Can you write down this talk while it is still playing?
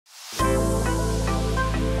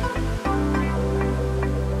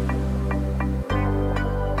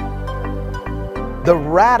The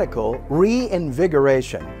radical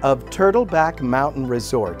reinvigoration of Turtleback Mountain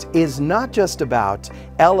Resort is not just about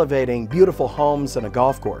elevating beautiful homes and a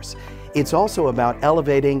golf course. It's also about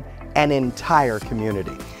elevating an entire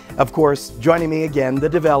community. Of course, joining me again, the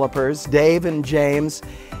developers, Dave and James.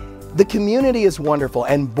 The community is wonderful,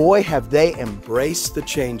 and boy, have they embraced the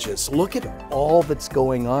changes. Look at all that's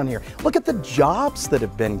going on here. Look at the jobs that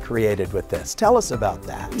have been created with this. Tell us about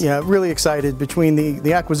that. Yeah, really excited between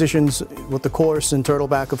the acquisitions with the course and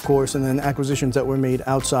Turtleback, of course, and then acquisitions that were made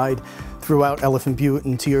outside throughout Elephant Butte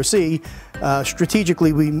and TRC.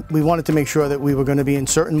 Strategically, we wanted to make sure that we were going to be in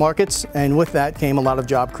certain markets, and with that came a lot of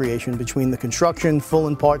job creation between the construction, full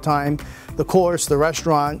and part-time, the course, the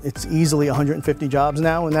restaurant. It's easily 150 jobs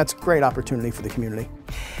now, and that's a great opportunity for the community.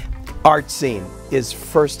 Art scene is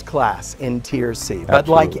first class in TRC, but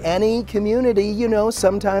like any community, you know,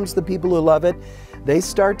 sometimes the people who love it, they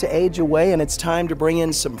start to age away, and it's time to bring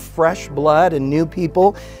in some fresh blood and new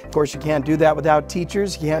people. Of course, you can't do that without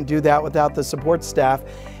teachers. You can't do that without the support staff.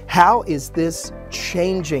 How is this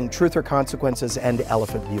changing Truth or Consequences and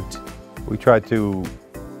Elephant Butte? We tried to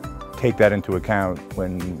take that into account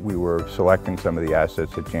when we were selecting some of the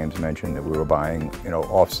assets that James mentioned that we were buying, you know,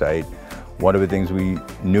 off-site. One of the things we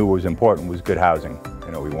knew was important was good housing.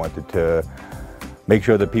 You know, we wanted to make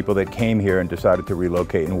sure that people that came here and decided to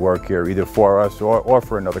relocate and work here, either for us or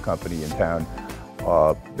for another company in town,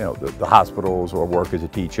 you know, the hospitals or work as a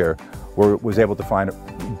teacher, was able to find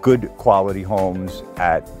good quality homes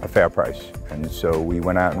at a fair price. And so we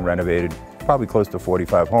went out and renovated probably close to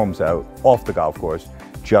 45 homes out off the golf course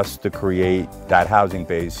just to create that housing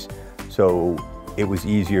base, so it was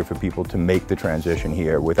easier for people to make the transition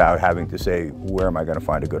here without having to say, where am I going to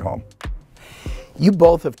find a good home? You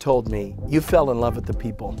both have told me you fell in love with the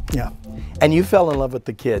people. Yeah. And you fell in love with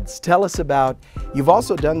the kids. Tell us about, you've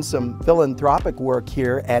also done some philanthropic work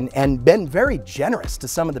here and been very generous to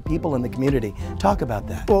some of the people in the community. Talk about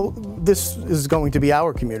that. Well, this is going to be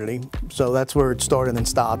our community, so that's where it started and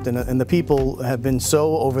stopped. And the people have been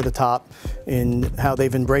so over the top in how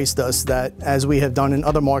they've embraced us that, as we have done in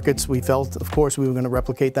other markets, we felt, of course, we were going to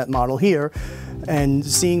replicate that model here. And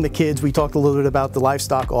seeing the kids, we talked a little bit about the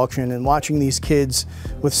livestock auction and watching these kids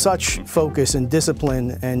with such focus and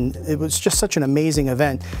discipline, and it was just such an amazing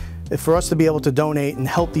event. For us to be able to donate and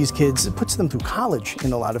help these kids, it puts them through college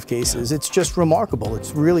in a lot of cases. It's just remarkable.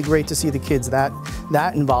 It's really great to see the kids that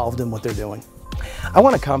involved in what they're doing. I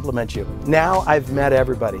want to compliment you. Now I've met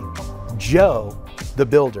everybody. Joe, the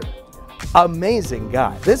builder, amazing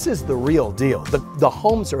guy. This is the real deal. The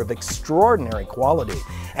homes are of extraordinary quality.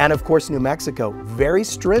 And of course, New Mexico, very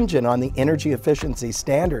stringent on the energy efficiency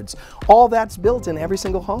standards. All that's built in every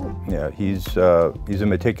single home. Yeah, he's a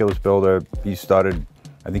meticulous builder. He started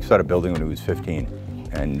building when he was 15.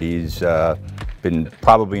 And he's been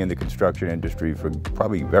probably in the construction industry for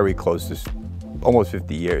probably very close to almost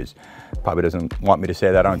 50 years. Probably doesn't want me to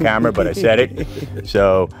say that on camera, but I said it.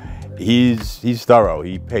 So he's thorough.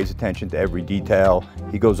 He pays attention to every detail.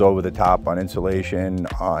 He goes over the top on insulation,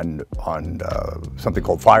 on something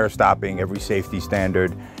called fire stopping, every safety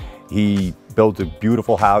standard. He built a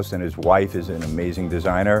beautiful house, and his wife is an amazing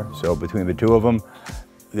designer. So between the two of them,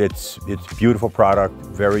 it's beautiful product,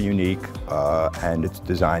 very unique, and it's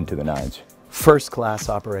designed to the nines. First class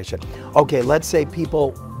operation. Okay, let's say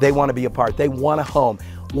people, they want to be a part, they want a home.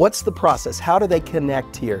 What's the process? How do they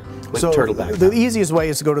connect here with Turtleback? The easiest way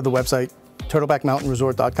is to go to the website,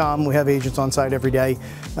 turtlebackmountainresort.com. We have agents on site every day.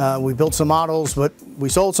 We built some models, but we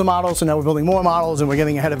sold some models, so now we're building more models, and we're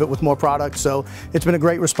getting ahead of it with more products. So it's been a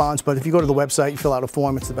great response, but if you go to the website, you fill out a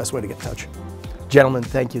form, it's the best way to get in touch. Gentlemen,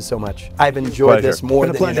 thank you so much. I've enjoyed this more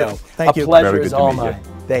than you know. Thank you. A pleasure is all mine.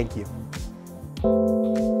 Thank you.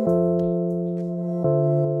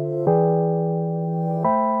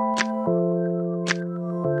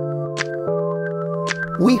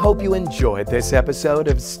 We hope you enjoyed this episode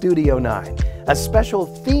of Studio 9, a special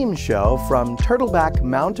theme show from Turtleback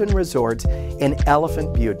Mountain Resort in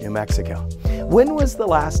Elephant Butte, New Mexico. When was the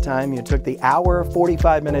last time you took the hour,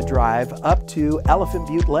 45-minute drive up to Elephant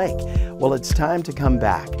Butte Lake? Well, it's time to come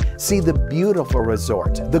back. See the beautiful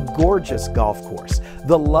resort, the gorgeous golf course,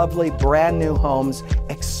 the lovely brand new homes.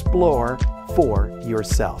 Explore for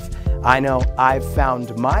yourself. I know I've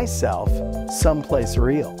found myself someplace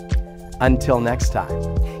real. Until next time,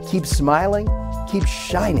 keep smiling, keep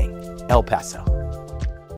shining, El Paso.